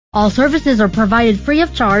All services are provided free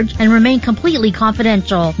of charge and remain completely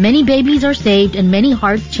confidential. Many babies are saved and many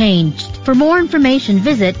hearts changed. For more information,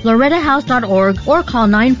 visit lorettahouse.org or call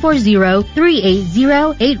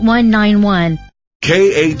 940-380-8191.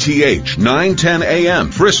 KATH 910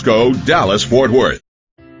 AM, Frisco, Dallas, Fort Worth.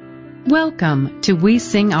 Welcome to We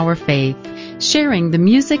Sing Our Faith, sharing the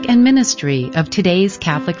music and ministry of today's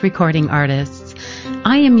Catholic recording artists.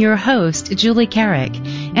 I am your host, Julie Carrick,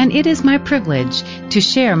 and it is my privilege to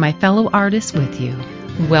share my fellow artists with you.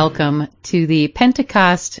 Welcome to the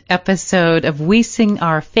Pentecost episode of We Sing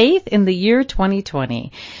Our Faith in the year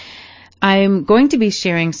 2020. I'm going to be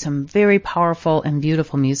sharing some very powerful and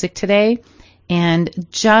beautiful music today, and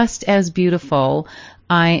just as beautiful,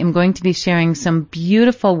 I am going to be sharing some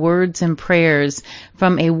beautiful words and prayers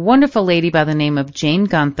from a wonderful lady by the name of Jane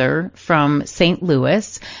Gunther from St.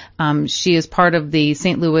 Louis. She is part of the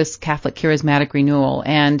St. Louis Catholic Charismatic Renewal,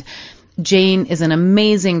 and Jane is an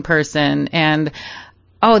amazing person. And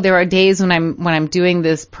there are days when I'm doing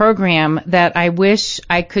this program that I wish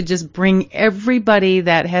I could just bring everybody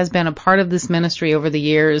that has been a part of this ministry over the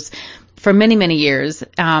years, for many, many years,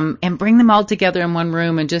 and bring them all together in one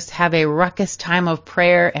room and just have a ruckus time of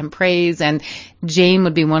prayer and praise. And Jane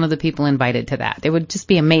would be one of the people invited to that. It would just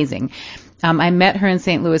be amazing. I met her in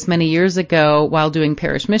St. Louis many years ago while doing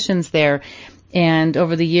parish missions there. And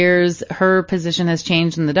over the years, her position has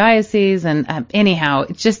changed in the diocese. And anyhow,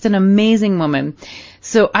 it's just an amazing woman.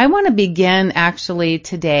 So I want to begin actually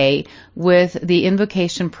today with the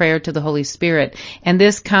invocation prayer to the Holy Spirit. And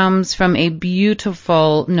this comes from a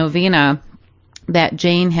beautiful novena that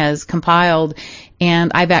Jane has compiled.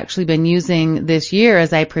 And I've actually been using this year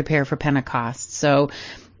as I prepare for Pentecost. So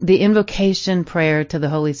the invocation prayer to the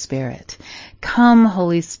Holy Spirit. Come,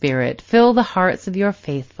 Holy Spirit, fill the hearts of your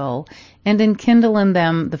faithful and enkindle in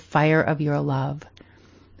them the fire of your love.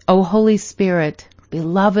 O Holy Spirit,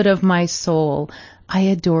 beloved of my soul, I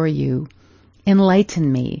adore you.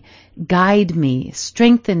 Enlighten me, guide me,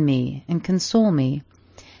 strengthen me, and console me.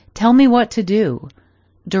 Tell me what to do.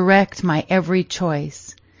 Direct my every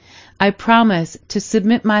choice. I promise to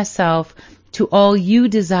submit myself to all you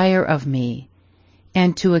desire of me,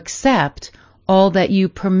 and to accept all that you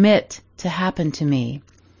permit to happen to me.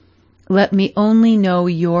 Let me only know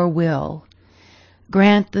your will.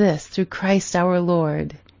 Grant this through Christ our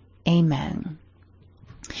Lord. Amen.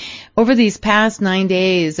 Over these past 9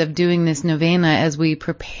 days of doing this novena as we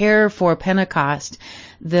prepare for Pentecost,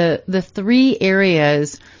 the three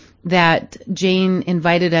areas that Jane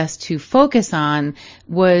invited us to focus on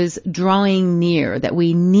was drawing near, that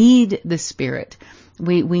we need the Spirit.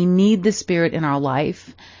 We need the Spirit in our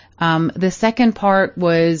life. The second part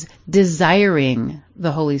was desiring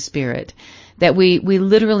the Holy Spirit, that we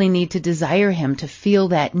literally need to desire Him, to feel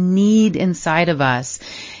that need inside of us.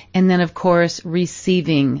 And then, of course,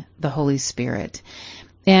 receiving the Holy Spirit.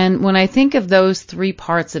 And when I think of those three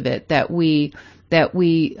parts of it, that we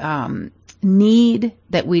need,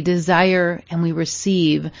 that we desire, and we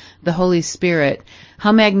receive the Holy Spirit,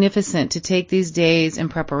 how magnificent to take these days in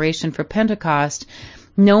preparation for Pentecost,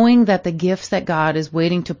 knowing that the gifts that God is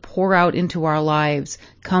waiting to pour out into our lives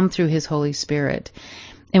come through His Holy Spirit.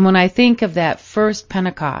 And when I think of that first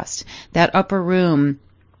Pentecost, that upper room,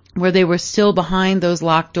 where they were still behind those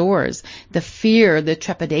locked doors, the fear, the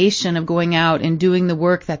trepidation of going out and doing the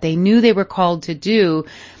work that they knew they were called to do,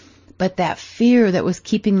 but that fear that was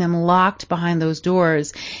keeping them locked behind those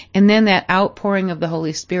doors. And then that outpouring of the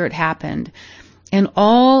Holy Spirit happened. And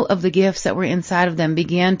all of the gifts that were inside of them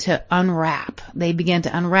began to unwrap. They began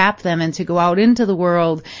to unwrap them and to go out into the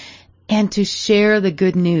world and to share the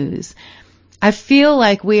good news. I feel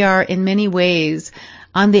like we are in many ways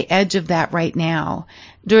on the edge of that right now.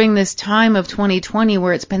 During this time of 2020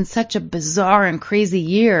 where it's been such a bizarre and crazy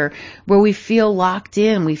year, where we feel locked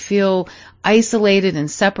in, we feel isolated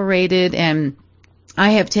and separated, and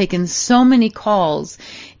I have taken so many calls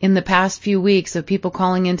in the past few weeks of people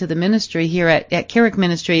calling into the ministry here at Carrick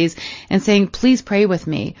Ministries and saying, please pray with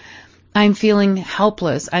me. I'm feeling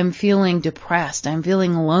helpless. I'm feeling depressed. I'm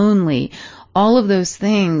feeling lonely. All of those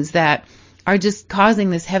things that are just causing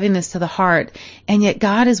this heaviness to the heart. And yet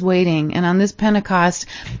God is waiting. And on this Pentecost,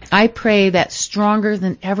 I pray that stronger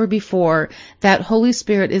than ever before, that Holy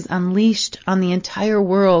Spirit is unleashed on the entire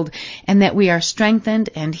world, and that we are strengthened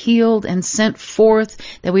and healed and sent forth,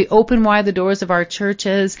 that we open wide the doors of our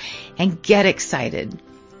churches and get excited.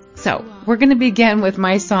 So we're going to begin with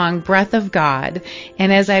my song, Breath of God.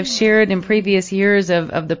 And as I've shared in previous years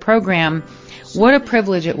of the program, what a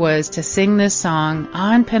privilege it was to sing this song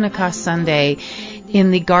on Pentecost Sunday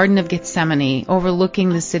in the Garden of Gethsemane, overlooking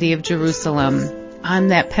the city of Jerusalem. on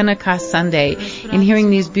that Pentecost Sunday and hearing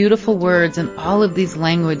these beautiful words in all of these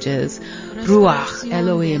languages, Ruach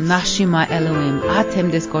Elohim, Nashima Elohim,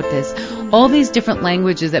 Atem Descortes, all these different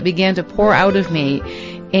languages that began to pour out of me,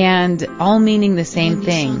 and all meaning the same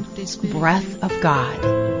thing, breath of God.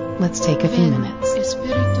 Let's take a few minutes.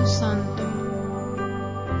 Espíritu Santo,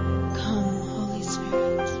 come, Holy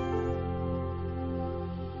Spirit.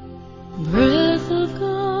 Breath of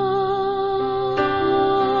God,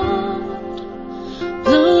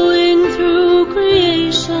 blowing through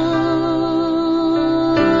creation,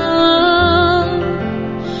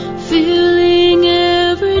 filling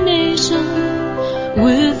every nation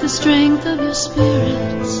with the strength of your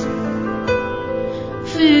Spirit.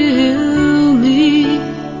 Fill me,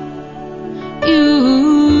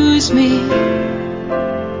 use me,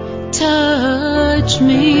 touch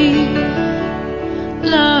me,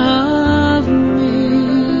 love me.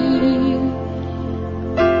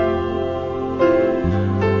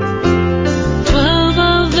 12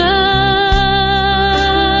 of them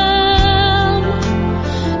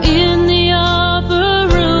in the upper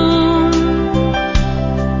room,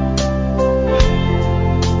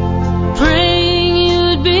 praying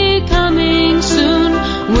you'd be coming soon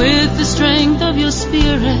with the strength of your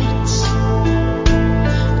Spirit.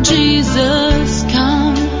 Jesus,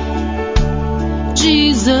 come.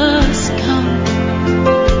 Jesus, come.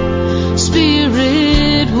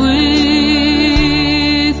 Spirit with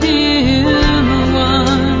Him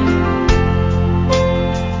one.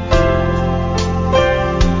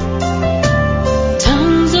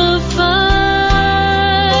 Tongues of fire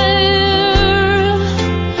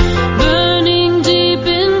burning deep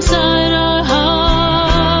inside our hearts,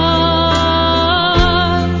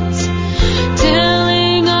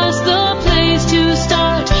 telling us the place to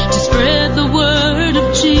start to spread the word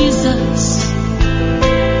of Jesus.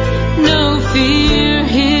 No fear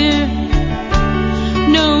here,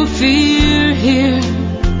 no fear here.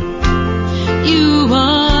 You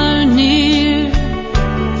are near,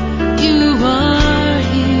 you are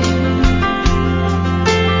here.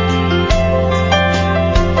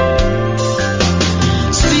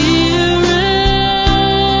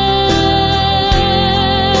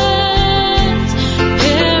 Spirit,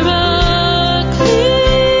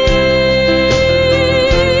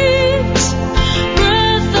 Paraclete,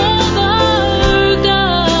 breath of our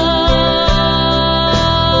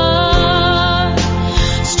God,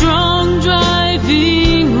 strong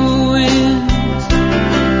driving wind,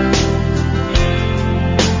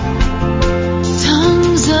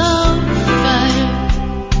 tongues of fire,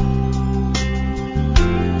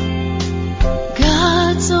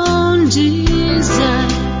 God's own desire,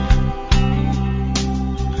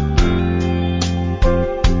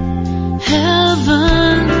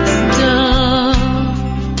 heaven's dove,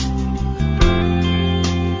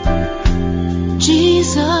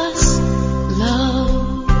 Jesus love.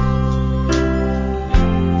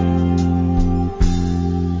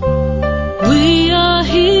 We are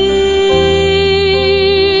here,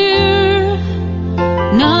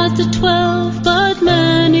 not the 12, but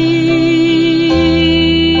many,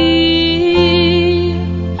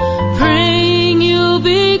 praying you'll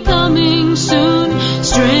be coming soon.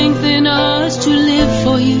 Strengthen us to live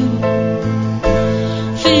for you.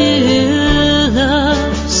 Fill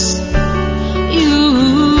us,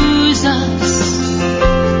 use us,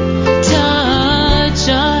 touch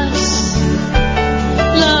us,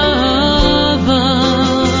 love us.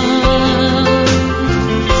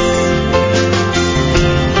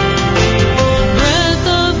 Breath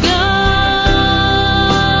of God,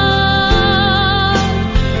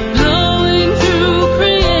 blowing through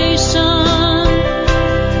creation,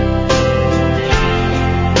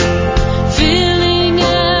 filling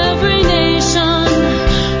every nation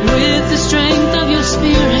with the strength of your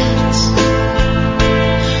Spirit.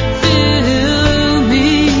 Fill me,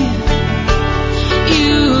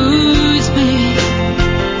 use me,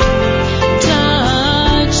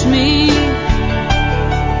 touch me,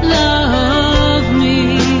 love me.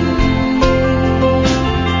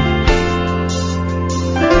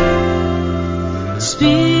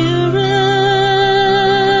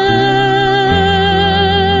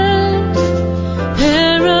 Spirit,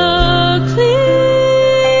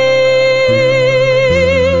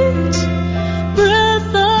 Paraclete,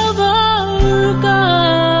 breath of our God,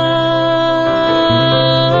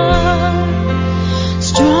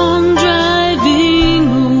 strong driving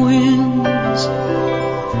winds,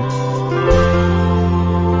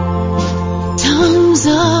 tongues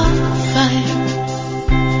of fire,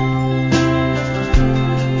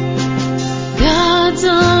 God's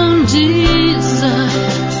own desire,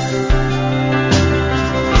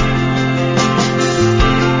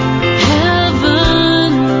 heaven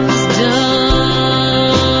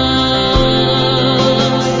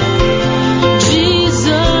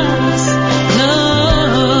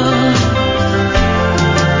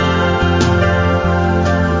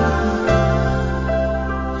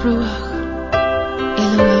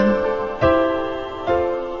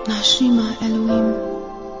Shema Elohim,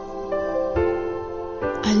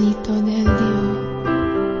 alito del Dio,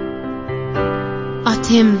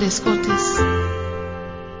 atem descotes,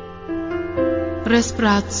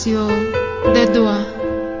 respiratio de Dua,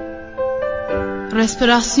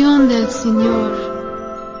 respiración del Señor,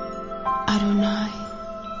 Adonai,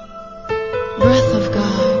 breath of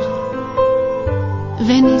God,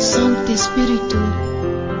 veni Sancte Spiritu,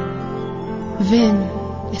 ven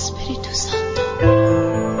Espíritu Santo.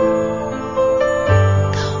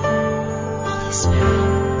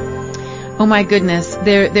 Oh my goodness,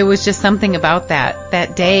 there was just something about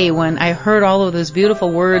that day when I heard all of those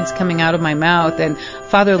beautiful words coming out of my mouth, and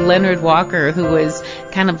Father Leonard Walker, who was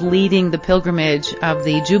kind of leading the pilgrimage of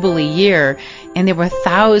the Jubilee year, and there were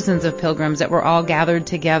thousands of pilgrims that were all gathered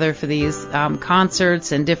together for these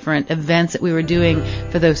concerts and different events that we were doing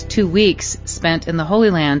for those 2 weeks spent in the Holy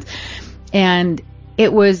Land. And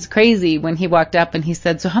it was crazy when he walked up and he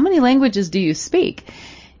said, "So how many languages do you speak?"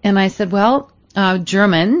 And I said, "Well,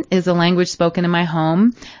 German is a language spoken in my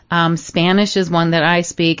home. Spanish is one that I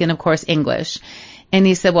speak, and of course English." And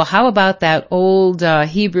he said, "Well, how about that old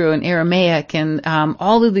Hebrew and Aramaic and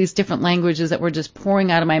all of these different languages that were just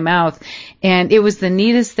pouring out of my mouth?" And it was the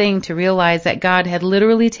neatest thing to realize that God had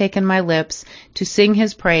literally taken my lips to sing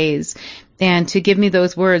his praise and to give me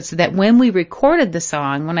those words, so that when we recorded the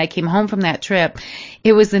song, when I came home from that trip,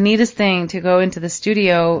 it was the neatest thing to go into the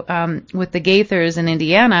studio with the Gaithers in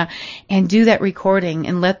Indiana and do that recording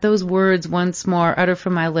and let those words once more utter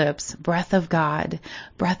from my lips, breath of God,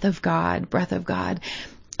 breath of God, breath of God.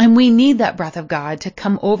 And we need that breath of God to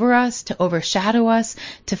come over us, to overshadow us,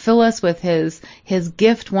 to fill us with his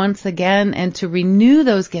gift once again, and to renew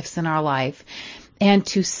those gifts in our life, and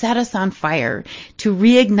to set us on fire, to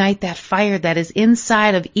reignite that fire that is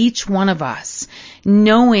inside of each one of us,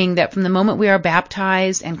 knowing that from the moment we are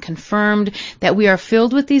baptized and confirmed that we are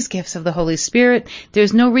filled with these gifts of the Holy Spirit,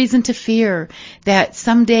 there's no reason to fear that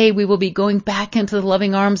someday we will be going back into the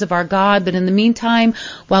loving arms of our God. But in the meantime,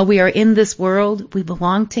 while we are in this world, we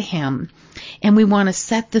belong to him. And we want to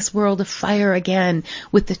set this world afire again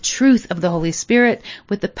with the truth of the Holy Spirit,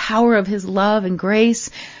 with the power of his love and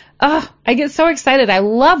grace. Oh, I get so excited. I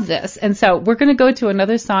love this. And so we're going to go to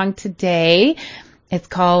another song today. It's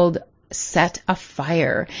called Set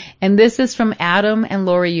Afire. And this is from Adam and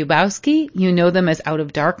Lori Yubowski. You know them as Out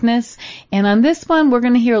of Darkness. And on this one, we're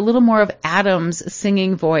going to hear a little more of Adam's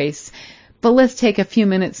singing voice. But let's take a few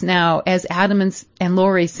minutes now as Adam and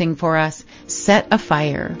Lori sing for us, Set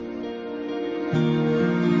Afire.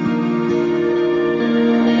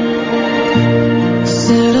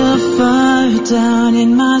 Set a fire down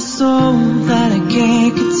in my soul that I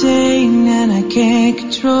can't contain and I can't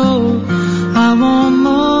control. I want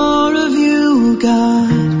more of you,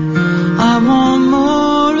 God. I want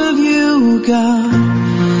more of you,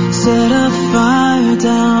 God. Set a fire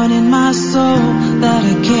down in my soul that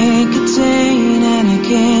I can't contain and I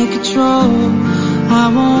can't control.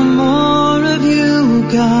 I want more of you,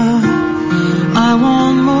 God. I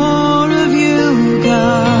want more of you,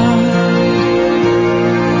 God.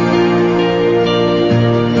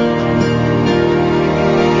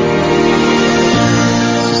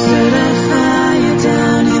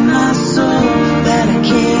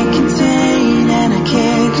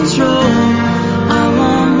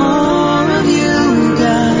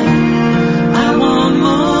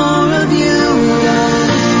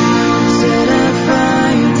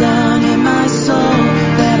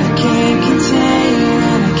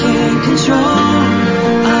 I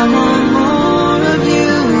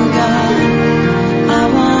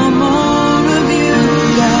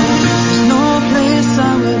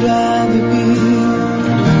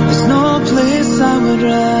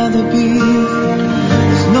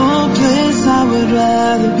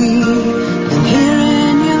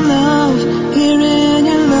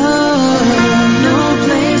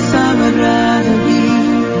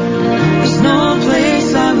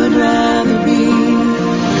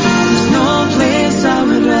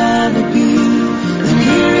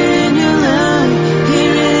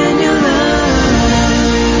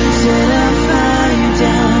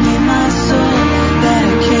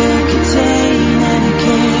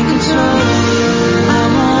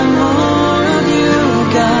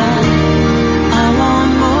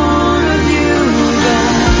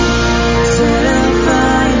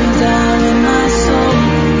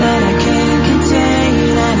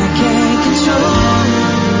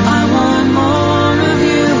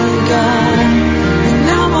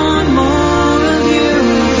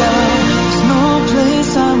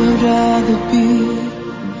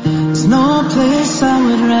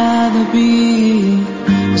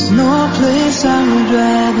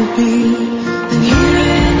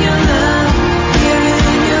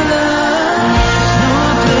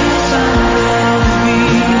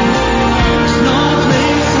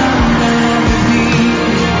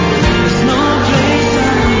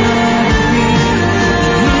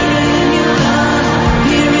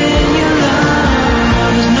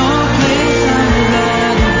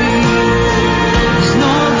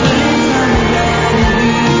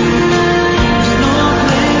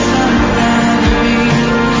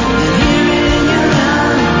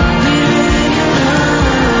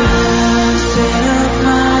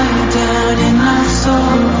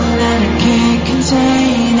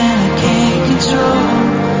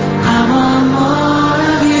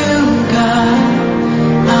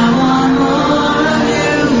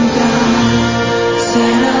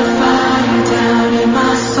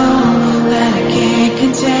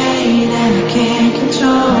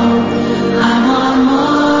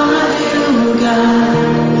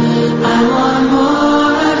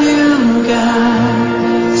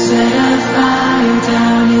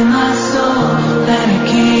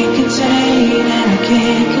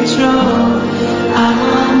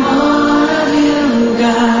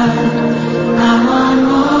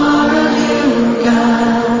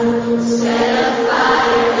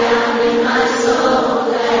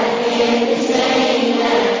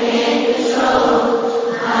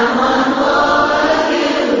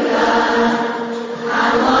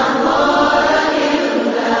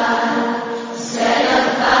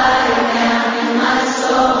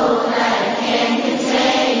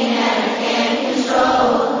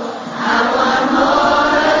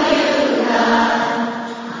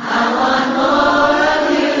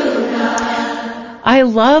I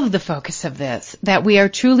love the focus of this, that we are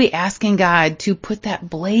truly asking God to put that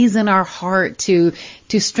blaze in our heart, to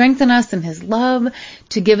strengthen us in His love,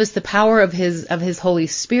 to give us the power of His Holy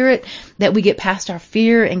Spirit, that we get past our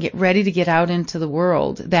fear and get ready to get out into the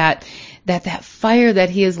world, that fire that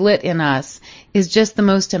He has lit in us is just the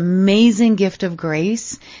most amazing gift of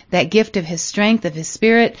grace, that gift of His strength, of His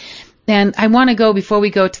Spirit. And I want to go, before we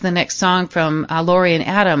go to the next song from Lori and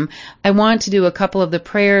Adam, I want to do a couple of the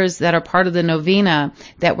prayers that are part of the novena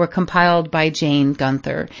that were compiled by Jane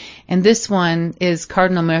Gunther. And this one is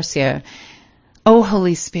Cardinal Mercier. O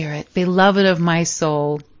Holy Spirit, beloved of my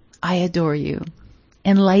soul, I adore you.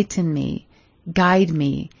 Enlighten me, guide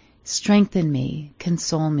me, strengthen me,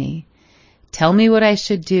 console me. Tell me what I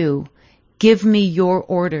should do. Give me your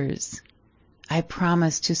orders. I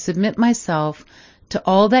promise to submit myself to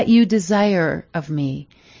all that you desire of me,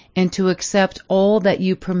 and to accept all that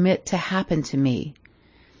you permit to happen to me.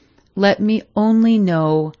 Let me only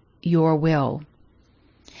know your will.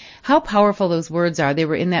 How powerful those words are. They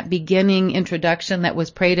were in that beginning introduction that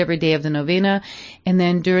was prayed every day of the novena, and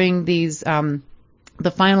then during these the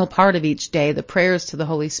final part of each day, the prayers to the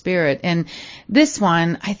Holy Spirit. And this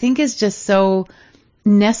one, I think, is just so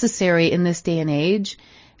necessary in this day and age,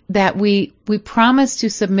 that we promise to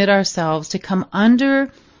submit ourselves, to come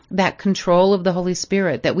under that control of the Holy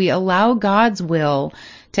Spirit, that we allow God's will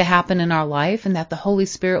to happen in our life, and that the Holy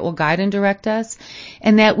Spirit will guide and direct us,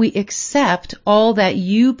 and that we accept all that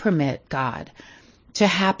you permit, God, to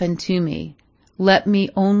happen to me. Let me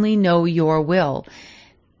only know your will.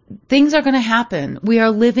 Things are going to happen. We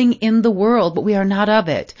are living in the world, but we are not of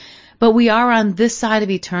it. But we are on this side of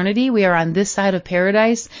eternity. We are on this side of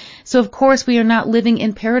paradise. So, of course, we are not living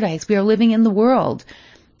in paradise. We are living in the world.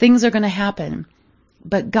 Things are going to happen.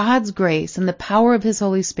 But God's grace and the power of His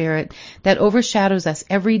Holy Spirit that overshadows us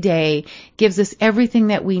every day gives us everything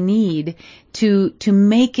that we need to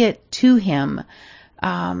make it to Him.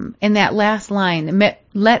 And that last line,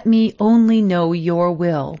 let me only know your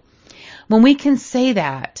will. When we can say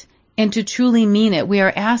that, and to truly mean it, we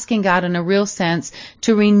are asking God in a real sense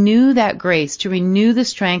to renew that grace, to renew the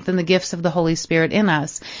strength and the gifts of the Holy Spirit in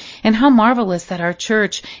us. And how marvelous that our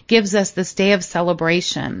church gives us this day of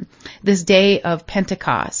celebration, this day of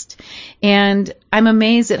Pentecost. And I'm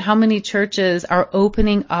amazed at how many churches are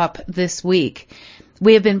opening up this week.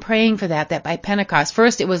 We have been praying for that by Pentecost.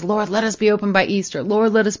 First it was, Lord, let us be open by Easter.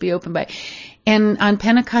 Lord, let us be open by... And on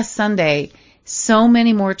Pentecost Sunday, so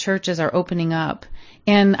many more churches are opening up.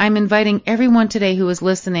 And I'm inviting everyone today who is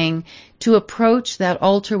listening to approach that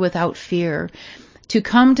altar without fear, to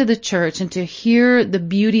come to the church and to hear the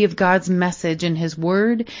beauty of God's message in His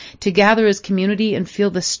Word, to gather as community and feel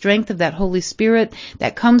the strength of that Holy Spirit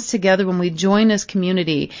that comes together when we join as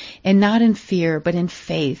community, and not in fear, but in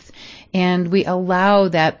faith. And we allow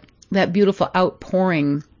that beautiful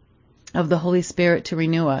outpouring of the Holy Spirit to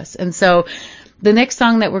renew us. And so the next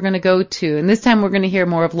song that we're going to go to, and this time we're going to hear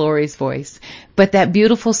more of Lori's voice, but that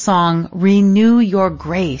beautiful song, Renew Your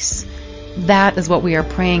Grace, that is what we are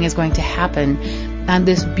praying is going to happen on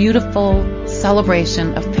this beautiful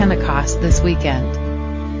celebration of Pentecost this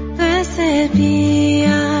weekend. Blessed be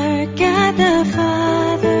our God the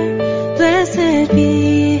Father, blessed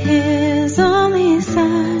be His only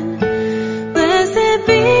Son, blessed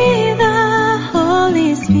be the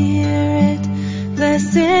Holy Spirit,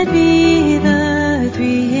 blessed be the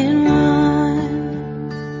Three-in-One.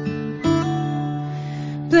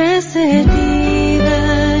 Blessed be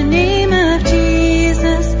the name of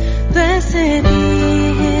Jesus, blessed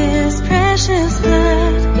be His precious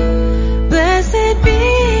blood, blessed be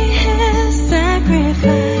His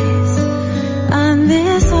sacrifice on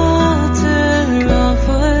this altar, all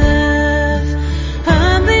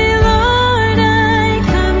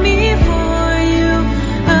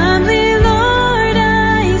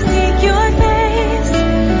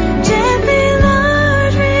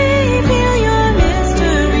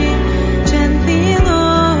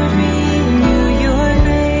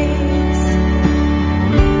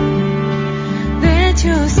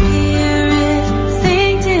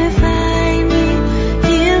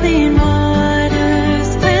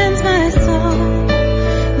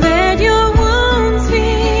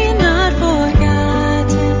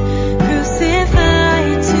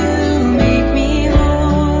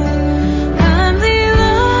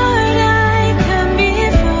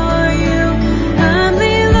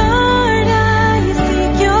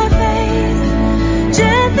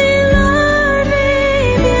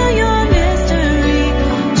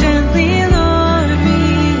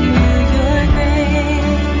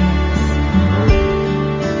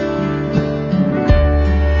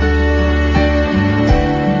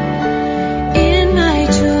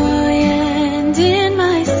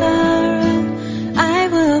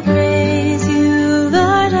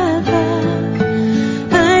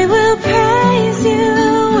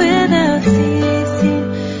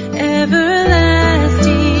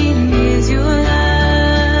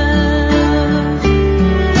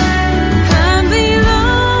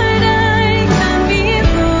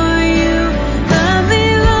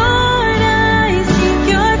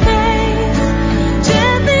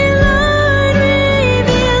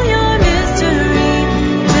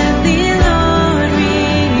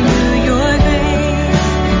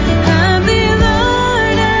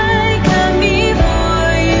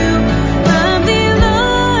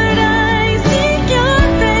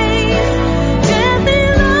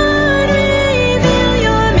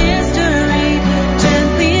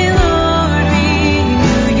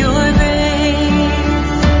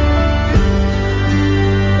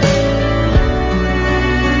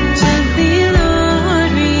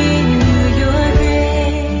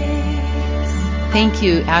Thank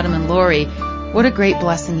you, Adam and Lori. What a great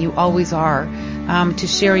blessing you always are to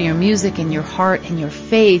share your music and your heart and your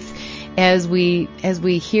faith as we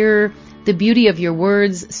hear the beauty of your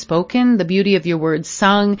words spoken, the beauty of your words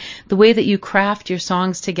sung, the way that you craft your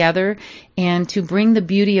songs together, and to bring the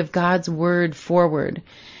beauty of God's word forward.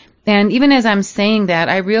 And even as I'm saying that,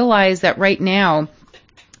 I realize that right now,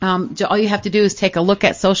 all you have to do is take a look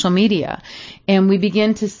at social media, and we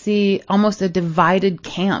begin to see almost a divided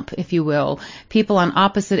camp, if you will, people on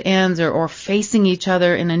opposite ends or facing each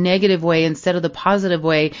other in a negative way instead of the positive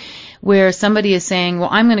way, where somebody is saying, well,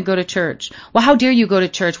 I'm going to go to church. Well, how dare you go to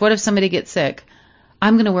church? What if somebody gets sick?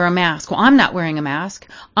 I'm going to wear a mask. Well, I'm not wearing a mask.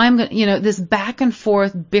 I'm going to, this back and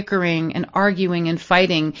forth bickering and arguing and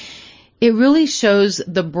fighting. It really shows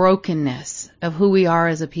the brokenness of who we are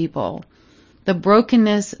as a people. The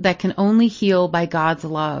brokenness that can only heal by God's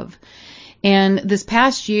love. And this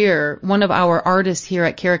past year, one of our artists here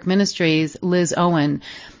at Carrick Ministries, Liz Owen,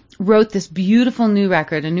 wrote this beautiful new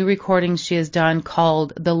record, a new recording she has done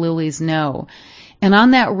called The Lilies Know. And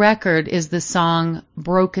on that record is the song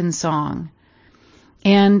Broken Song.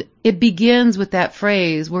 And it begins with that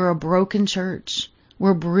phrase, we're a broken church,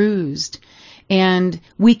 we're bruised, and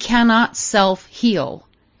we cannot self-heal.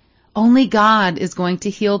 Only God is going to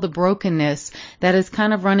heal the brokenness that is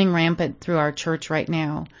kind of running rampant through our church right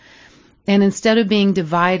now. And instead of being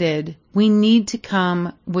divided, we need to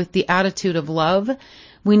come with the attitude of love.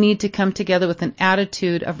 We need to come together with an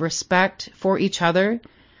attitude of respect for each other.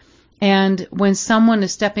 And when someone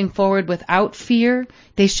is stepping forward without fear,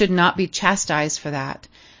 they should not be chastised for that.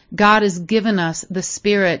 God has given us the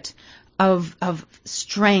spirit of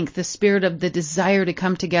strength, the spirit of the desire to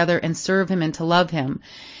come together and serve Him and to love Him.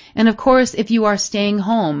 And of course, if you are staying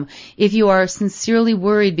home, if you are sincerely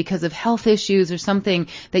worried because of health issues or something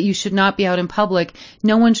that you should not be out in public,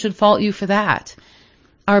 no one should fault you for that.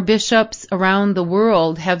 Our bishops around the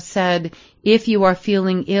world have said, if you are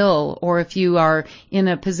feeling ill or if you are in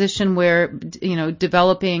a position where,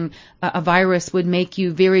 developing a virus would make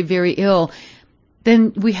you very, very ill,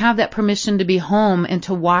 then we have that permission to be home and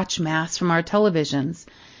to watch Mass from our televisions.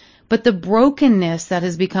 But the brokenness that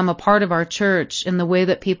has become a part of our church and the way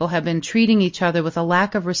that people have been treating each other with a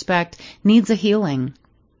lack of respect needs a healing.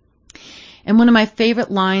 And one of my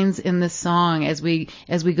favorite lines in this song as we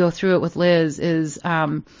go through it with Liz is,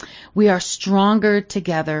 we are stronger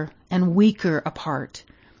together and weaker apart.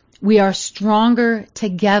 We are stronger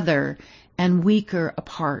together and weaker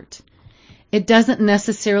apart. It doesn't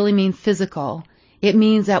necessarily mean physical. It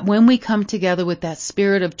means that when we come together with that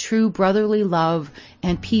spirit of true brotherly love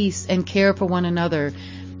and peace and care for one another,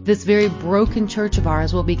 this very broken church of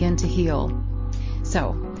ours will begin to heal.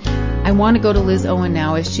 So, I want to go to Liz Owen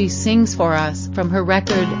now as she sings for us from her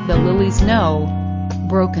record, The Lilies Know,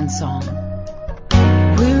 Broken Song.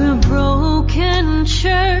 We're a broken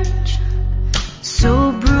church,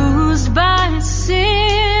 so bruised by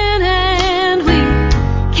sin, and we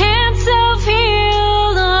can't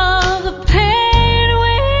self-heal all the pain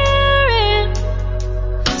we're in.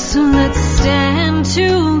 So let's stand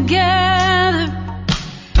together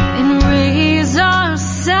and raise our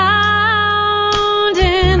sound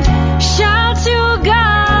and shout to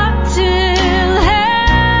God till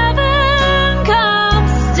heaven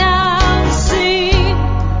comes down. Sing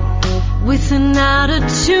with an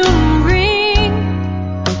out-of-tune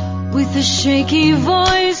ring, with a shaky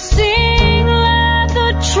voice, sing, let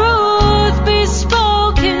the truth be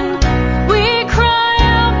spoken. We cry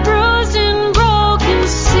out bruised and broken,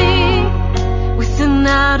 sing with an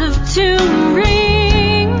out-of-tune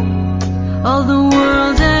ring, all the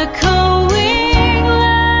world echoing,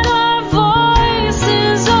 let our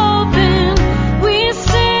voices open. We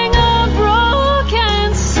sing a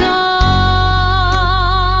broken song.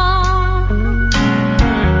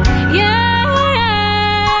 Yeah,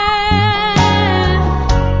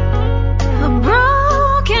 a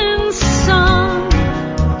broken song.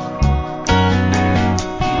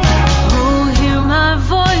 Oh, hear my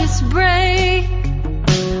voice break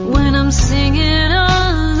when I'm singing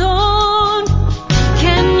alone.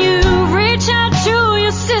 Can you reach out to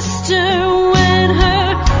your sister when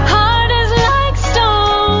her heart is like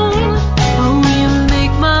stone? Oh, you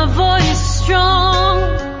make my voice strong,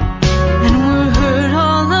 and we're heard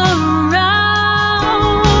all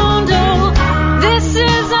around. Oh, this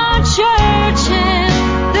is our church,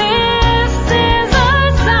 and this is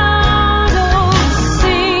our sound. Oh,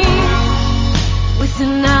 sing with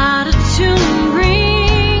an out-of-tune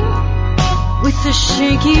ring, with a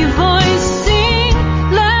shaky voice, sing,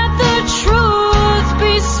 let the truth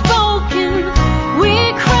be spoken. We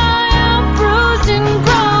cry out bruised and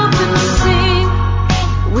broken, sing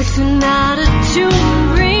with an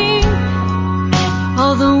out-of-tune ring,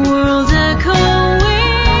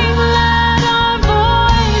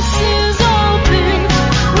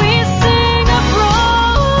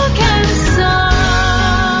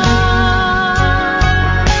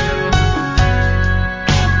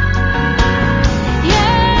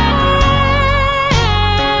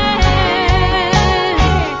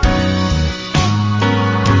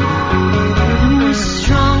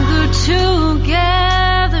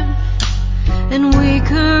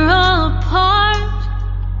 weaker apart,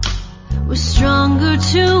 we're stronger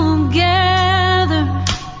together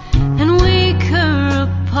and weaker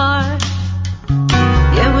apart.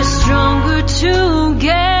 Yeah, we're stronger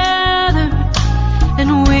together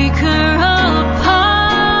and weaker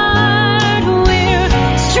apart. We're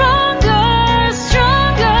stronger,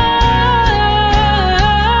 stronger.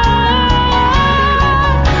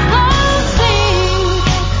 I'll sing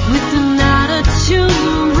with an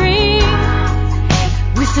attitude ring,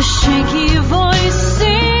 with a shaky voice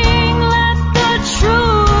sing, let the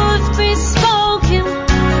truth be spoken.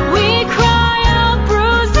 We cry out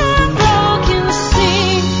bruised and broken,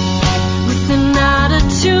 sing with an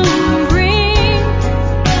attitude ring,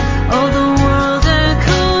 oh the world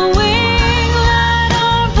echoing, let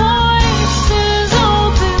our voices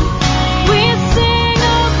open. We sing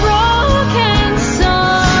a broken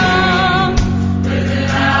song. With an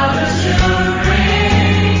attitude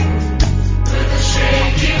ring, with a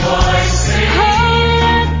shaky voice sing, oh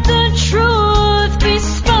let the truth be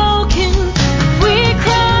spoken. We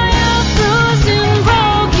cry out bruised and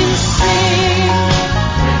broken, sing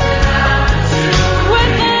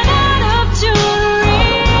with an attitude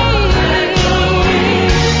ring.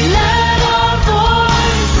 Let our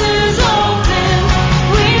voices open.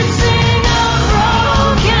 We sing a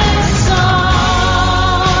broken song.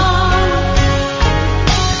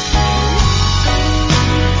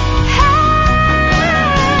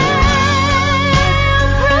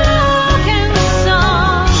 Broken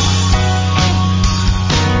song.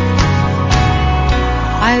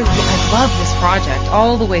 I love this project.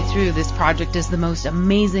 All the way through, this project is the most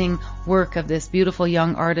amazing work of this beautiful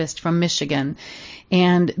young artist from Michigan.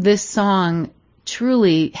 And this song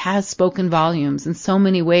truly has spoken volumes in so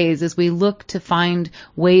many ways as we look to find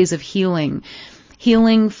ways of healing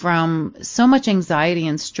from so much anxiety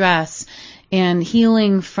and stress, and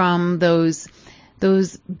healing from those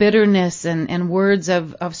bitterness and words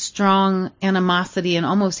of strong animosity and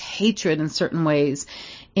almost hatred in certain ways.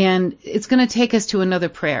 And it's going to take us to another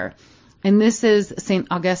prayer. And this is St.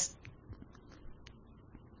 Augustine's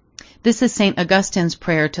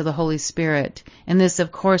prayer to the Holy Spirit. And this,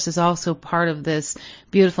 of course, is also part of this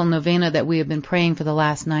beautiful novena that we have been praying for the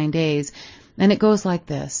last 9 days. And it goes like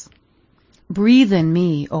this. Breathe in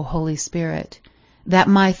me, O Holy Spirit, that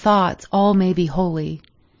my thoughts all may be holy.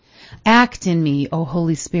 Act in me, O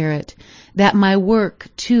Holy Spirit, that my work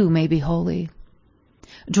too may be holy.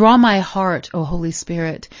 Draw my heart, O Holy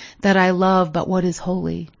Spirit, that I love but what is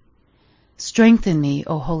holy. Strengthen me,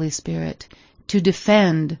 O Holy Spirit, to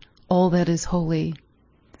defend all that is holy.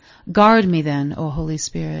 Guard me then, O Holy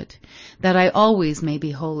Spirit, that I always may be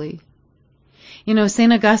holy. You know,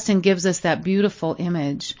 St. Augustine gives us that beautiful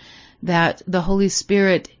image that the Holy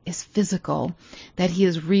Spirit is physical, that He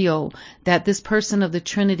is real, that this person of the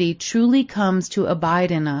Trinity truly comes to abide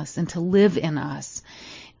in us and to live in us.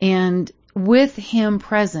 And with Him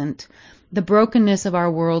present, the brokenness of our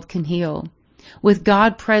world can heal. With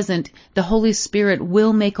God present, the Holy Spirit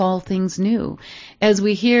will make all things new. As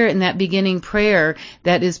we hear in that beginning prayer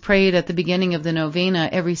that is prayed at the beginning of the novena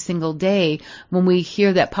every single day, when we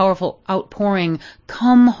hear that powerful outpouring,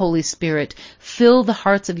 "Come, Holy Spirit, fill the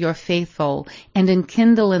hearts of your faithful and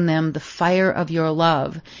enkindle in them the fire of your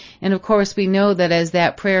love." And of course, we know that as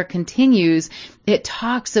that prayer continues, it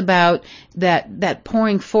talks about that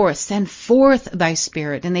pouring forth. Send forth thy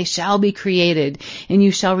Spirit, and they shall be created, and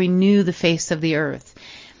you shall renew the face of the earth.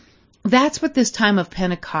 That's what this time of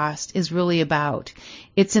Pentecost is really about.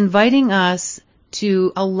 It's inviting us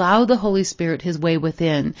to allow the Holy Spirit His way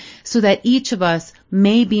within, so that each of us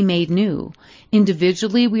may be made new.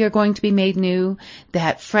 Individually, we are going to be made new.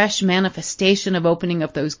 That fresh manifestation of opening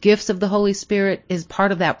up those gifts of the Holy Spirit is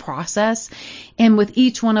part of that process. And with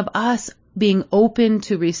each one of us being open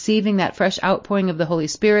to receiving that fresh outpouring of the Holy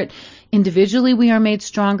Spirit, individually we are made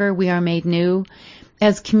stronger, we are made new.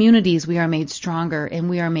 As communities, we are made stronger and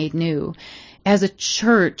we are made new. As a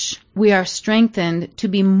church, we are strengthened to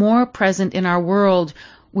be more present in our world,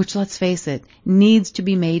 which, let's face it, needs to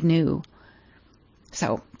be made new.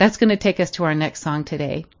 So that's going to take us to our next song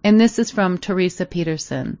today. And this is from Teresa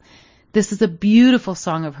Peterson. This is a beautiful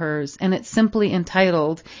song of hers, and it's simply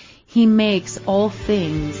entitled, "He Makes All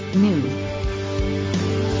Things New."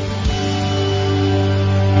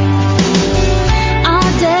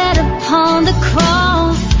 Our dead upon the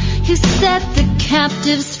cross, you set the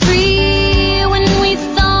captives free. When we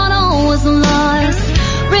thought all was lost,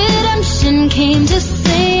 redemption came to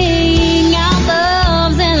sing our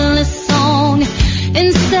love's endless song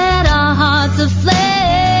and set our hearts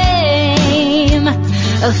aflame,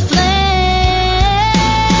 aflame.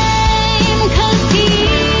 'Cause He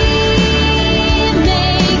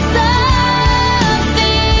makes us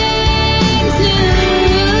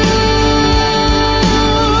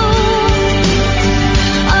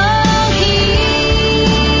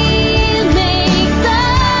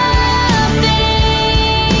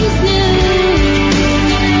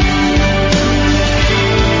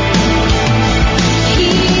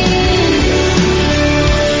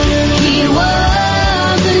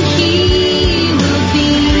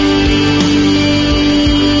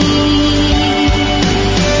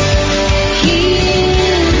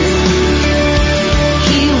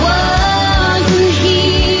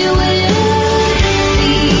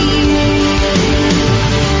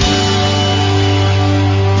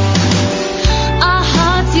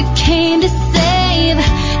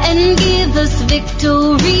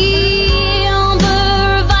victory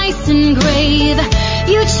over vice and grave.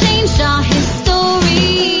 You changed our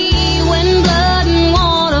history when blood and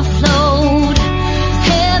water flowed.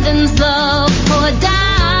 Heaven's love poured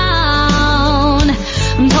down,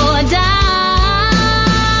 poured down.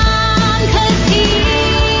 'Cause He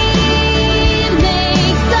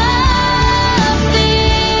makes all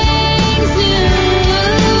things new.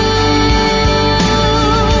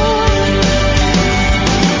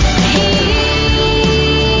 He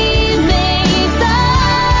makes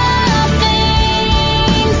all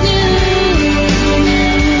things new.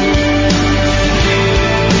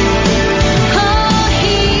 Oh,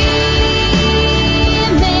 He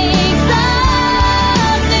makes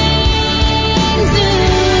all things new.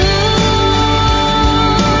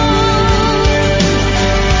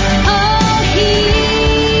 Oh, He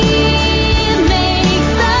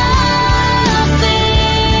makes all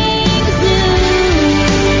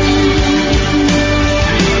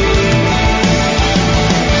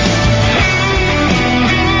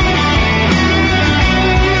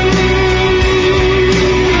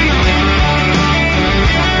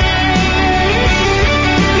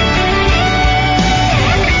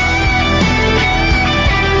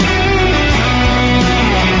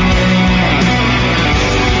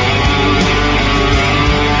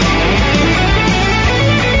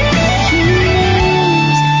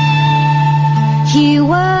He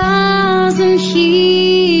was and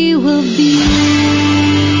He will be.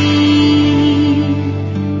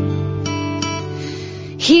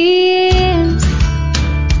 He is.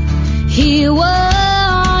 He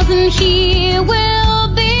was and He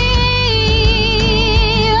will be.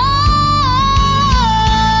 Oh,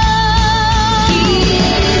 He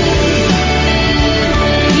is.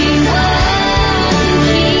 He was and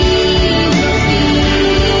He will be.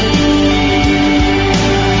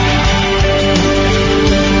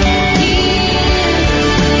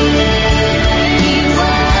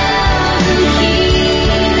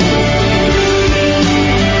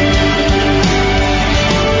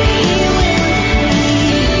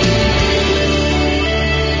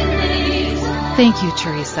 Thank you,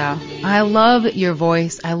 Teresa. I love your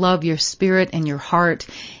voice. I love your spirit and your heart.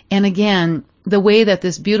 And again, the way that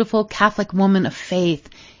this beautiful Catholic woman of faith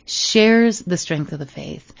shares the strength of the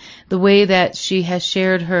faith, the way that she has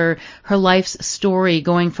shared her life's story,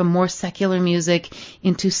 going from more secular music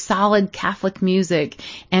into solid Catholic music,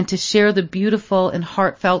 and to share the beautiful and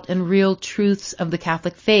heartfelt and real truths of the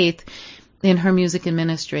Catholic faith in her music and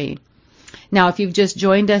ministry. Now, if you've just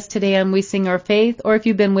joined us today on We Sing Our Faith, or if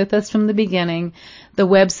you've been with us from the beginning, the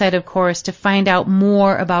website, of course, to find out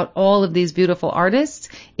more about all of these beautiful artists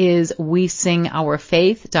is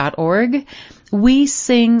wesingourfaith.org.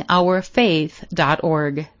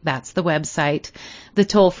 wesingourfaith.org. That's the website. The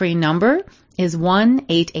toll-free number is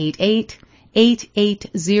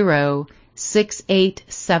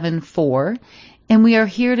 1-888-880-6874. And we are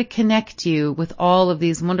here to connect you with all of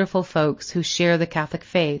these wonderful folks who share the Catholic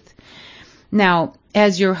faith. Now,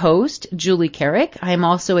 as your host, Julie Carrick, I am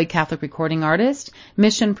also a Catholic recording artist,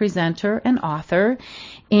 mission presenter, and author.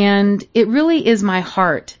 And it really is my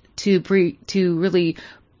heart to really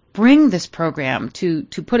bring this program, to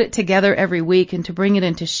put it together every week and to bring it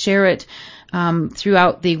and to share it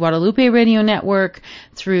throughout the Guadalupe Radio Network,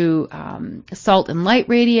 through Salt and Light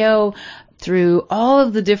Radio, through all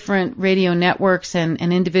of the different radio networks and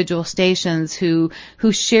individual stations who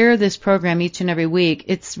share this program each and every week.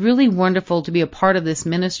 It's really wonderful to be a part of this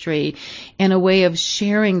ministry and a way of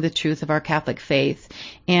sharing the truth of our Catholic faith.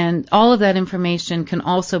 And all of that information can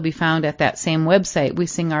also be found at that same website, We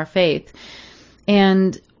Sing Our Faith.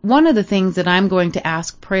 And one of the things that I'm going to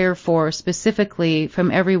ask prayer for specifically from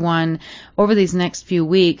everyone over these next few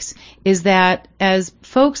weeks is that as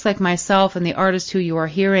folks like myself and the artists who you are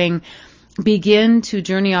hearing begin to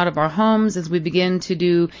journey out of our homes, as we begin to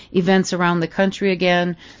do events around the country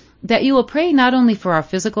again, that you will pray not only for our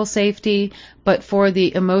physical safety, but for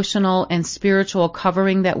the emotional and spiritual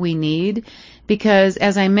covering that we need. Because,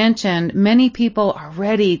 as I mentioned, many people are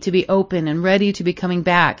ready to be open and ready to be coming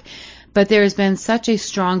back. But there has been such a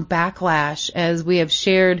strong backlash as we have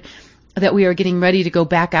shared that we are getting ready to go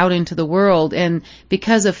back out into the world. And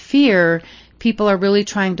because of fear, people are really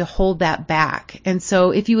trying to hold that back. And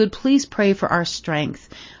so if you would please pray for our strength,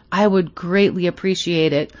 I would greatly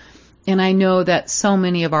appreciate it. And I know that so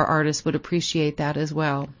many of our artists would appreciate that as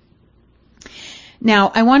well.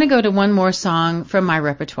 Now, I want to go to one more song from my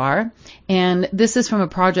repertoire, and this is from a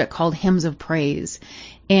project called Hymns of Praise.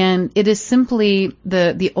 And it is simply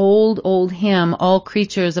the old hymn, All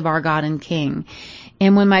Creatures of Our God and King.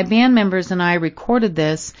 And when my band members and I recorded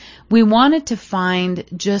this, we wanted to find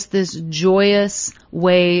just this joyous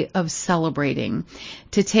way of celebrating,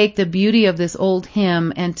 to take the beauty of this old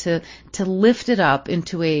hymn and to lift it up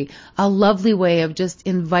into a lovely way of just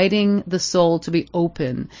inviting the soul to be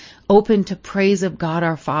open to praise of God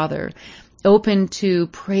our Father, open to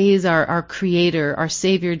praise our Creator, our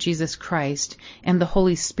Savior Jesus Christ, and the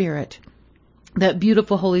Holy Spirit, that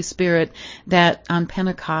beautiful Holy Spirit that on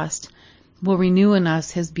Pentecost will renew in us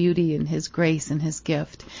His beauty and His grace and His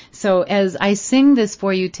gift. So as I sing this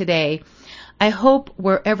for you today, I hope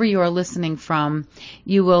wherever you are listening from,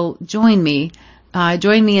 you will join me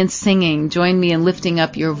in singing, join me in lifting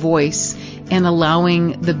up your voice and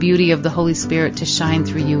allowing the beauty of the Holy Spirit to shine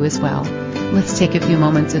through you as well. Let's take a few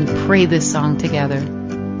moments and pray this song together.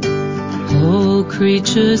 O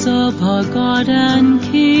creatures of our God and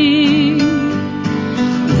King,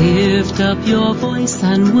 lift up your voice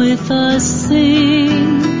and with us sing.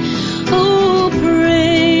 Oh,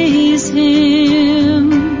 praise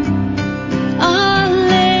Him.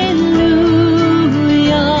 Alleluia.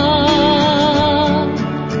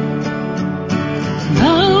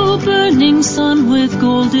 Thou burning sun with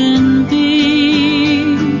golden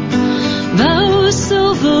beam, thou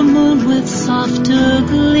silver moon with softer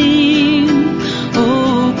gleam.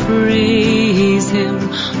 Oh, praise Him.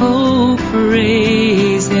 Oh,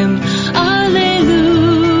 praise Him.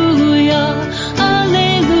 Alleluia,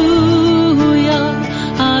 alleluia,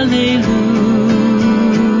 alleluia.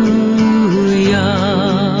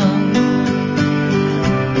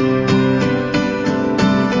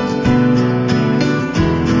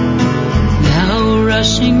 Thou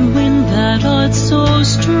rushing wind that art so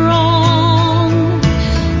strong,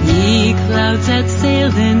 ye clouds that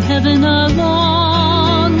sail in heaven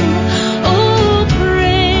along,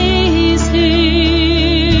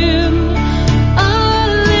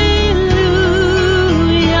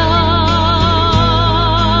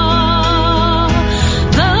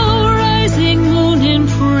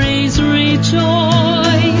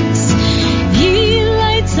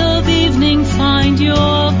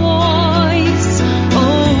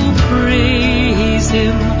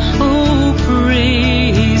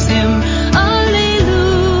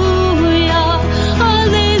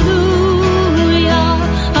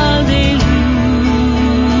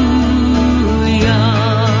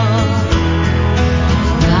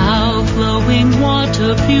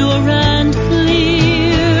 pure and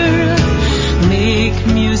clear, make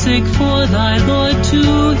music for thy Lord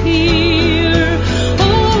to hear.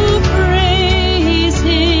 Oh, praise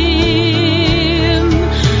Him.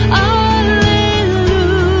 Alleluia.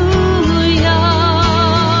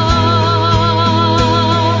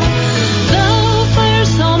 Thou fire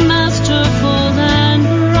so masterful and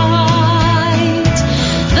bright,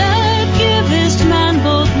 that givest man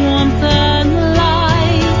both warmth and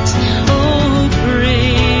light. Oh,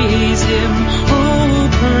 praise Him. Oh,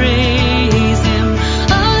 praise Him.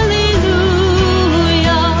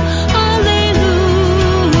 Alleluia.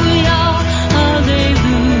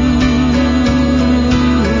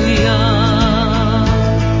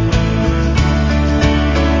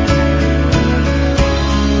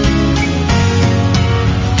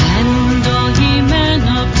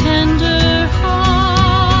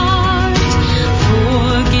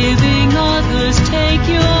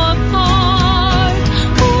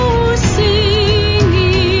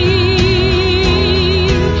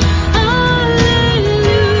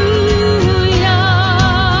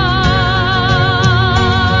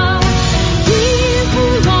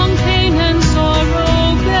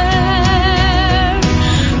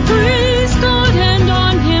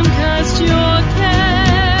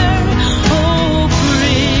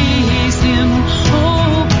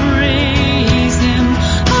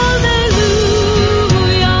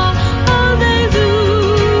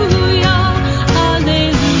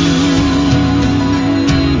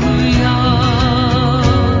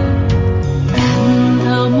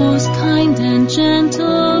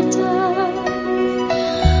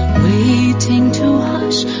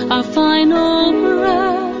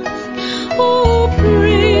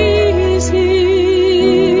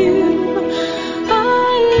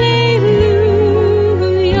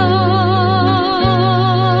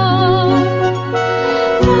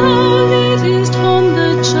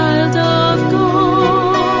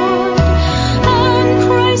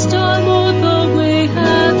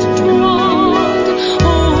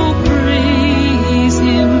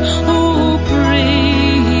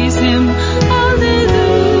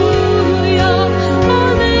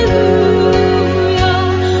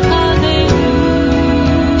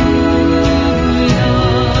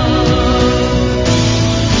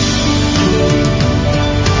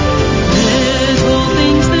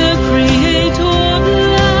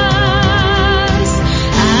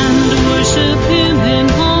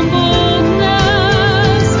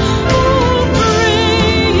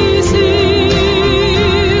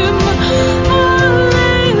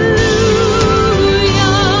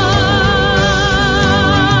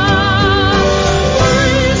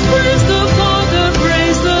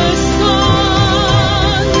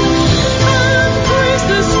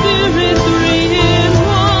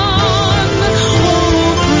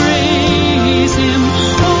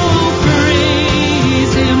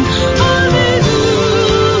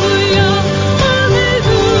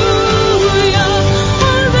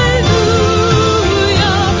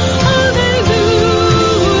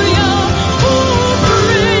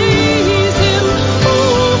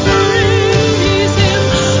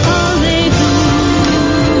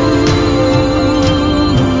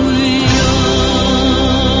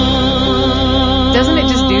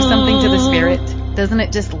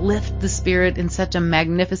 that just lift the spirit in such a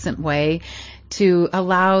magnificent way, to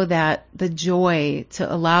allow that, the joy,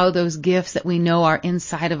 to allow those gifts that we know are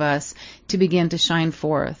inside of us to begin to shine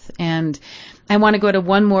forth. And I want to go to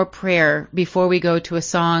one more prayer before we go to a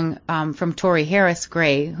song from Tori Harris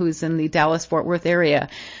Gray, who's in the Dallas-Fort Worth area.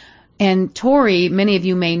 And Tori, many of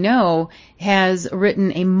you may know, has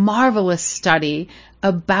written a marvelous study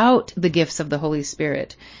about the gifts of the Holy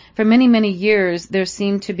Spirit. For many, many years, there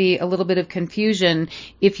seemed to be a little bit of confusion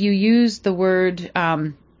if you use the word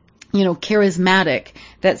charismatic,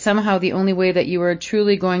 that somehow the only way that you are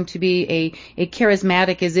truly going to be a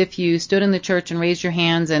charismatic is if you stood in the church and raised your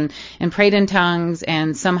hands and prayed in tongues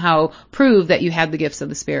and somehow proved that you had the gifts of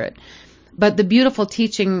the Spirit. But the beautiful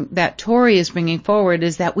teaching that Tori is bringing forward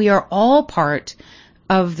is that we are all part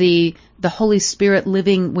of the Holy Spirit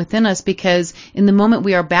living within us, because in the moment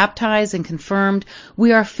we are baptized and confirmed,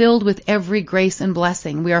 we are filled with every grace and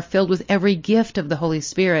blessing. We are filled with every gift of the Holy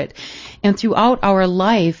Spirit. And throughout our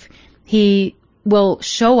life, He will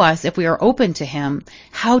show us, if we are open to Him,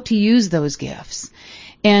 how to use those gifts.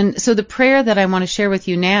 And so the prayer that I want to share with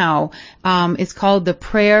you now is called the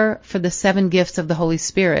Prayer for the 7 Gifts of the Holy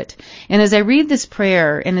Spirit. And as I read this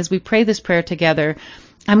prayer, and as we pray this prayer together,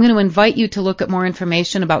 I'm going to invite you to look at more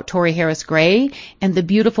information about Tori Harris Gray and the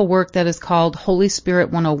beautiful work that is called Holy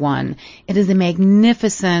Spirit 101. It is a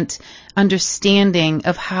magnificent understanding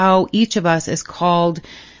of how each of us is called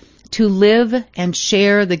to live and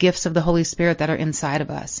share the gifts of the Holy Spirit that are inside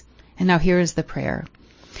of us. And now here is the prayer.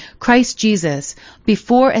 Christ Jesus,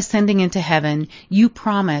 before ascending into heaven, you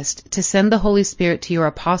promised to send the Holy Spirit to your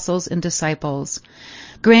apostles and disciples.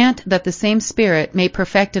 Grant that the same Spirit may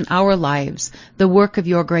perfect in our lives the work of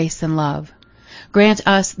your grace and love. Grant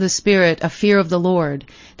us the spirit of fear of the Lord,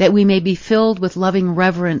 that we may be filled with loving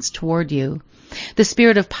reverence toward you. The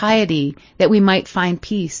spirit of piety, that we might find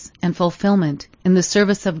peace and fulfillment in the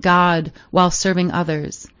service of God while serving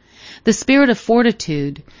others. The spirit of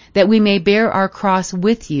fortitude, that we may bear our cross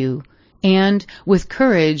with you and, with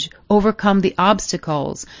courage, overcome the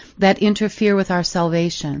obstacles that interfere with our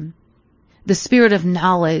salvation. The spirit of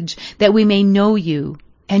knowledge, that we may know you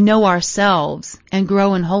and know ourselves and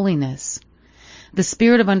grow in holiness. The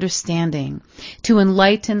spirit of understanding, to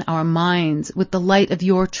enlighten our minds with the light of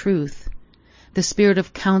your truth. The spirit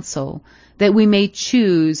of counsel, that we may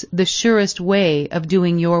choose the surest way of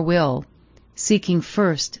doing your will, seeking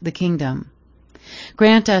first the kingdom.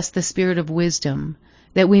 Grant us the spirit of wisdom,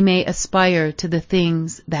 that we may aspire to the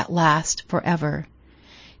things that last forever.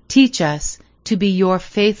 Teach us to be your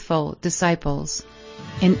faithful disciples,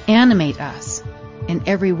 and animate us in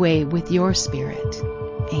every way with your Spirit.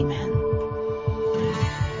 Amen.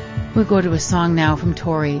 We'll go to a song now from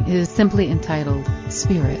Tori. It is simply entitled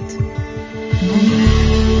Spirit.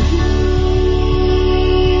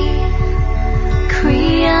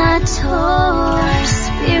 Creator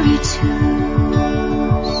Spiritus,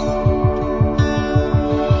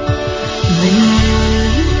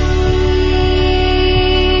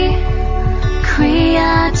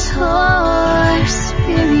 Creator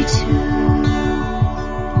Spiritus,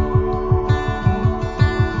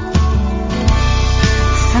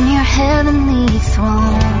 from your heavenly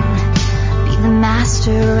throne, be the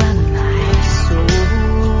master of my soul.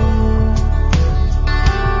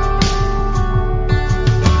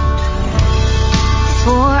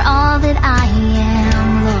 For all that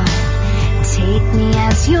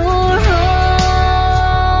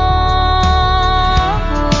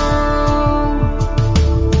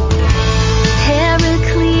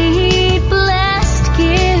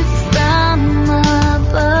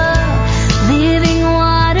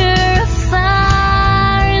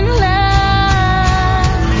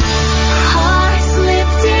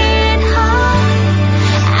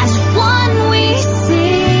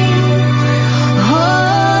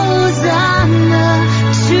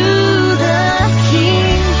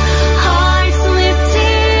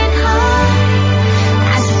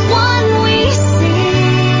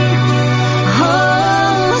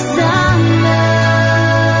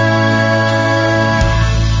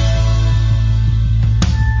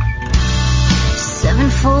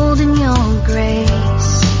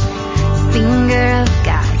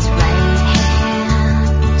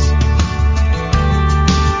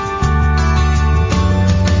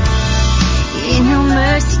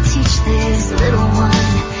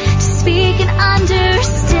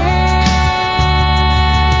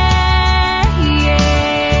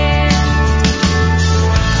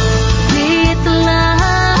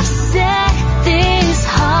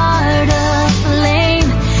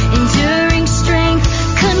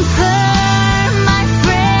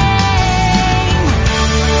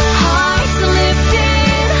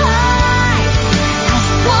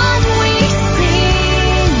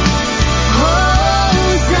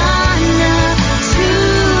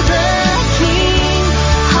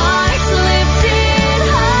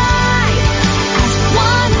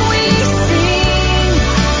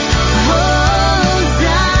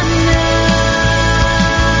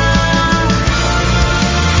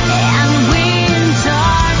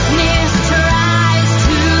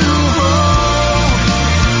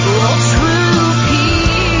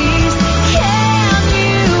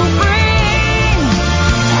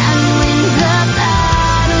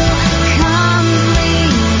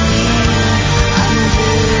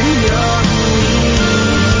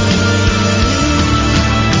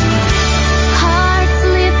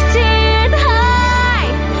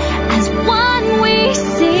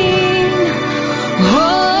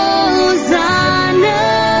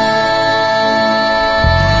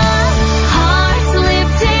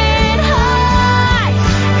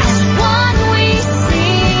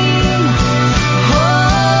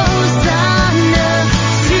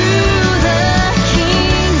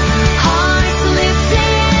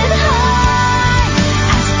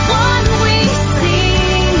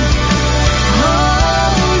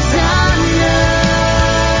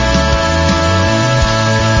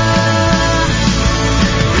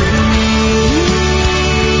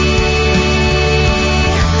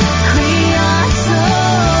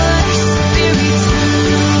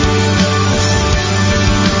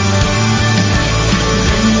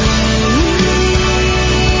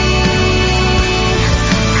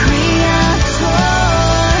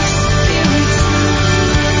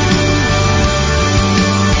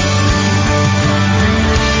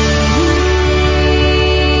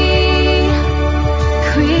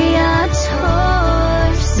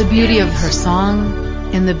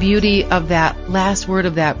song and the beauty of that last word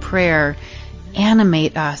of that prayer,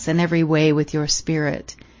 animate us in every way with your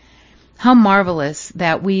Spirit. How marvelous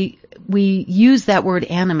that we use that word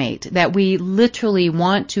animate, that we literally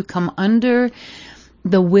want to come under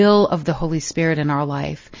the will of the Holy Spirit in our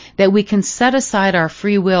life, that we can set aside our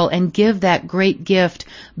free will and give that great gift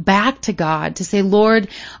back to God to say, Lord,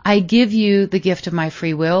 I give you the gift of my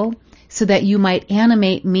free will so that you might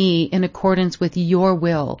animate me in accordance with your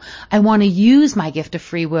will. I want to use my gift of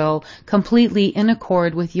free will completely in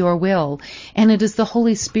accord with your will. And it is the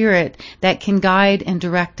Holy Spirit that can guide and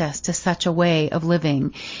direct us to such a way of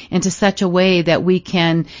living and to such a way that we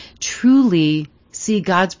can truly see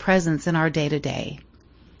God's presence in our day-to-day.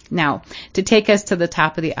 Now, to take us to the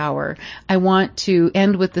top of the hour, I want to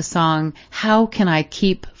end with the song, How Can I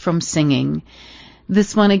Keep From Singing?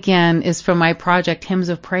 This one again is from my project, Hymns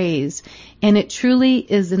of Praise, and it truly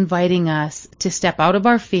is inviting us to step out of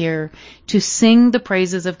our fear, to sing the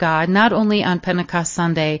praises of God, not only on Pentecost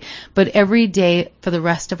Sunday, but every day for the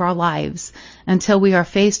rest of our lives, until we are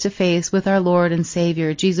face to face with our Lord and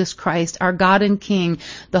Savior, Jesus Christ, our God and King,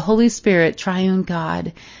 the Holy Spirit, triune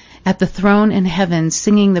God, at the throne in heaven,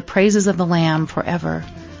 singing the praises of the Lamb forever.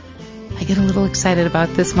 I get a little excited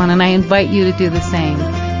about this one, and I invite you to do the same.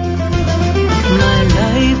 My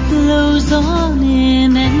life flows on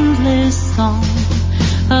in endless song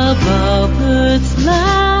above earth's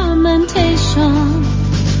lamentation.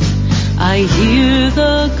 I hear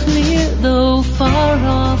the clear, though far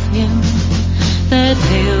off hymn that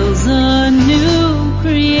hails a new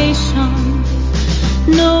creation.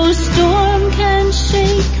 No storm can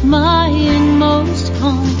shake my inmost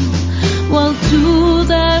calm, while to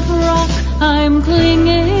that rock I'm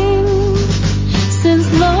clinging.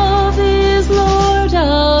 Since love is Lord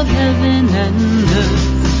of heaven and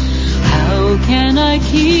earth, how can I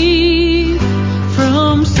keep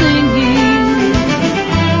from singing?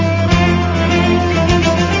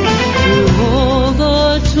 Through all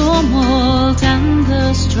the tumult and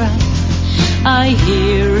the strife, I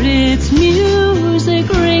hear its music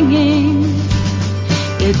ringing.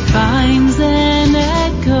 It finds an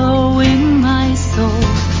echo in my soul.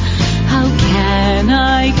 How can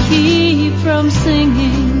I keep from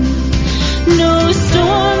singing? No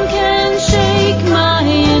storm can shake my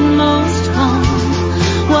inmost calm,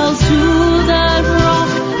 while to that rock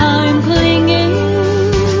I'm clinging.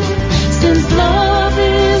 Since love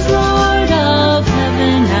is Lord of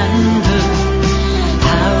heaven and earth,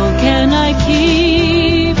 how can I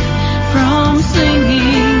keep from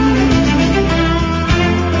singing?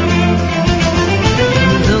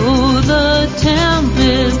 Though the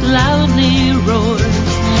tempest loudly roars,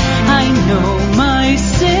 I know my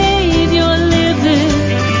Savior liveth.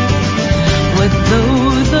 What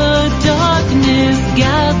though the darkness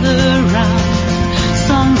gather round,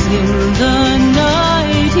 songs in the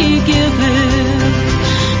night He giveth.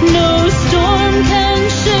 No storm can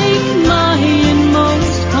shake my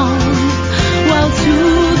inmost calm, while to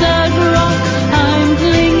that rock I'm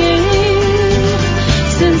clinging.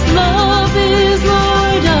 Since love is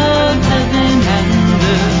Lord of heaven and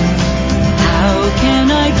earth, how can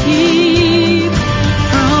I keep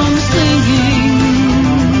from singing?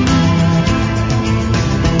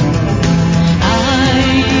 I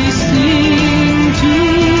sing to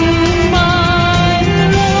my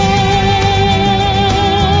Lord.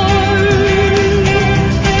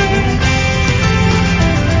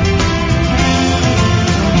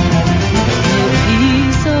 The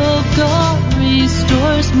peace of God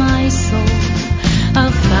restores my soul,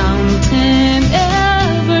 a fountain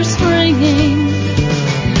ever springing.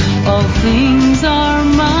 All things are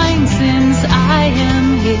mine since I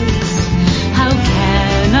am His. How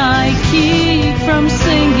can I keep from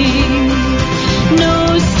singing?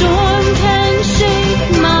 No storm can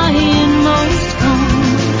shake my inmost calm,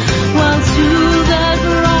 while to that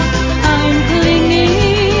rock I'm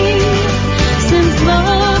clinging. Since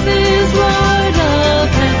love is Lord of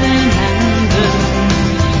heaven and earth,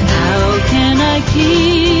 how can I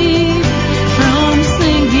keep from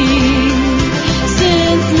singing?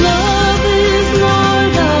 Since love is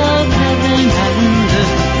Lord of heaven and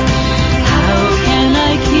earth, how can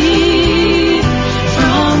I keep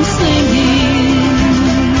from singing?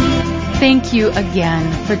 Thank you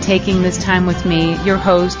again for taking this time with me, your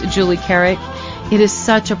host, Julie Carrick. It is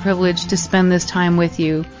such a privilege to spend this time with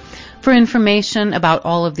you. For information about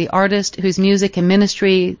all of the artists whose music and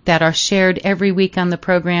ministry that are shared every week on the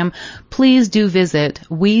program, please do visit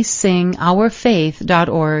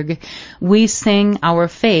wesingourfaith.org.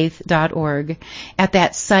 wesingourfaith.org. At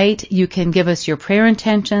that site, you can give us your prayer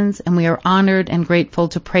intentions, and we are honored and grateful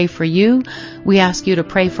to pray for you. We ask you to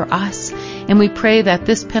pray for us, and we pray that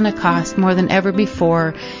this Pentecost, more than ever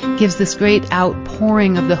before, gives this great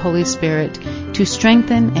outpouring of the Holy Spirit to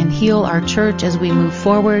strengthen and heal our church as we move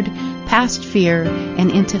forward past fear and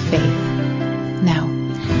into faith. Now,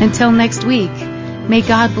 until next week, may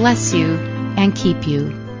God bless you and keep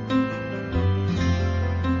you.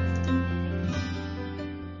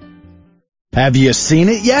 Have you seen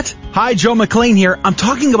it yet? Hi, Joe McLean here. I'm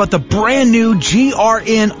talking about the brand new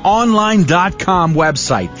grnonline.com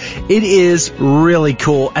website. It is really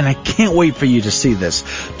cool, and I can't wait for you to see this.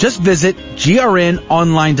 Just visit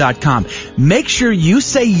grnonline.com. Make sure you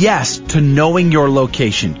say yes to knowing your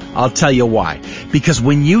location. I'll tell you why. Because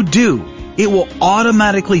when you do, it will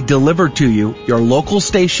automatically deliver to you your local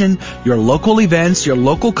station, your local events, your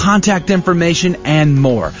local contact information, and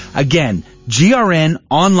more. Again,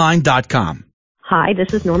 grnonline.com. Hi,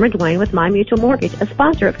 this is Norma Dwayne with My Mutual Mortgage, a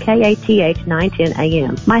sponsor of KATH 910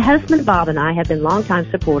 AM. My husband Bob and I have been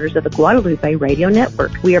longtime supporters of the Guadalupe Radio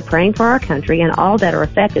Network. We are praying for our country and all that are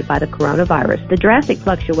affected by the coronavirus. The drastic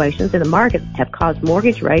fluctuations in the market have caused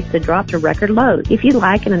mortgage rates to drop to record lows. If you'd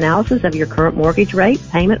like an analysis of your current mortgage rate,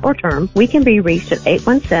 payment, or term, we can be reached at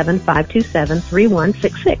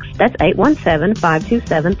 817-527-3166. That's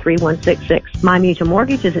 817-527-3166. My Mutual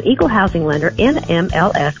Mortgage is an equal housing lender,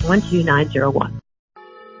 NMLS 12901.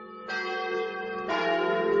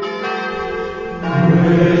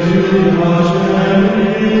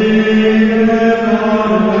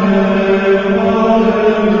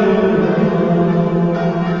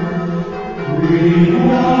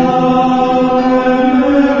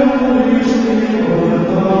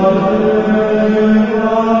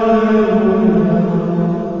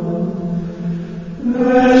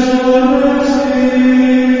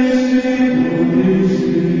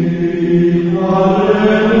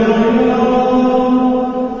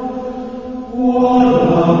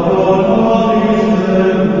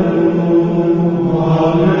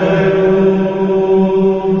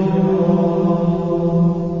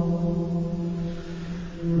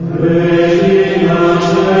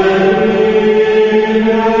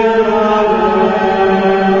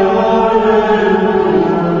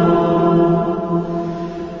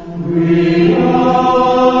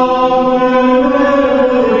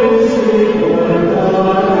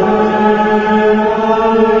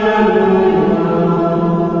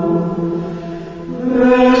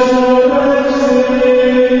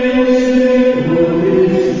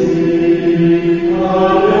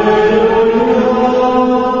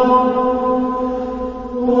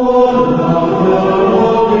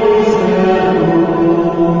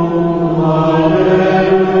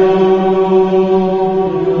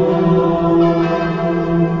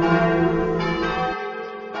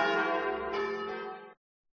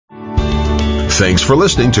 Thanks for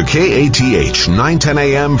listening to KATH 910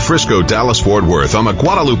 AM Frisco, Dallas, Fort Worth on the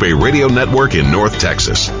Guadalupe Radio Network in North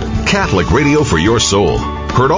Texas. Catholic radio for your soul.